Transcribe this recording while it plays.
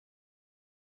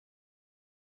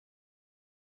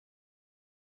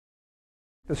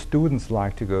The students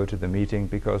like to go to the meeting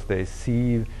because they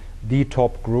see the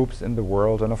top groups in the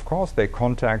world, and of course they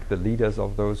contact the leaders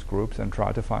of those groups and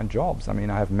try to find jobs. I mean,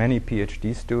 I have many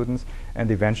PhD students,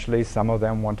 and eventually some of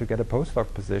them want to get a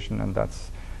postdoc position, and that's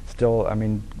still, I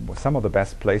mean, some of the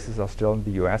best places are still in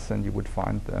the US, and you would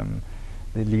find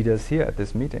the leaders here at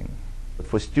this meeting.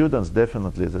 For students,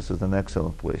 definitely this is an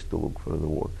excellent place to look for the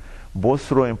work, both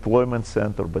through employment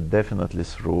center, but definitely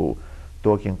through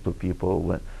talking to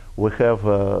people. We have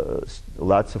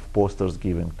lots of posters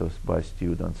given to us by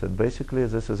students, and basically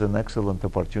this is an excellent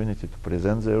opportunity to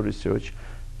present their research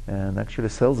and actually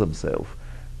sell themselves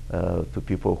to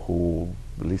people who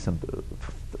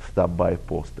stop by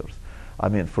posters. I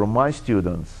mean, from my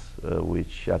students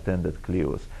which attended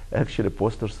CLEOs, actually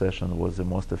poster session was the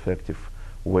most effective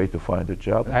way to find a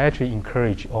job. I actually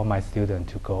encourage all my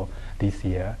students to go this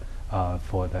year.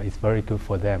 It's very good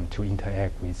for them to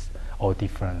interact with all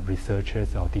different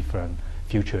researchers or different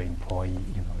future employers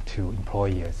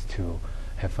to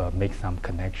have make some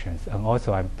connections. And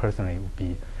also I personally would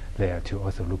be there to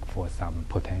also look for some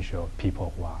potential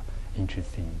people who are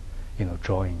interested in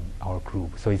joining our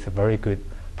group. So it's a very good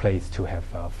place to have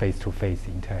face-to-face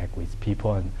interact with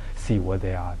people and see what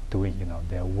they are doing,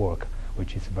 their work,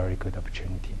 which is a very good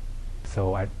opportunity.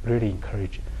 So I really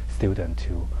encourage students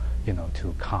to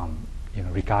to come,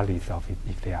 regardless of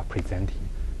if they are presenting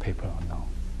paper or not.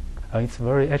 It's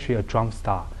actually a jump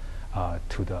start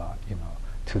to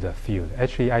the field.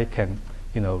 Actually, I can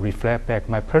reflect back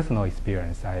my personal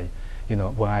experience.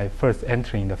 When I first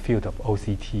entered in the field of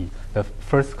OCT, the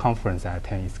first conference I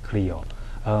attended is CLEO.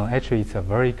 Actually, it's a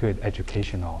very good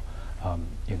educational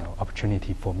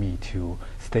opportunity for me to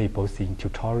stay both in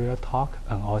tutorial talk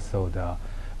and also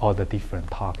all the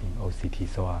different talk in OCT.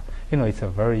 So it's a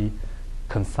very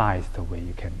concise way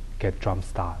you can get jump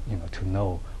start, to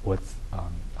know what's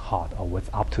hot or what's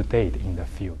up to date in the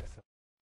field.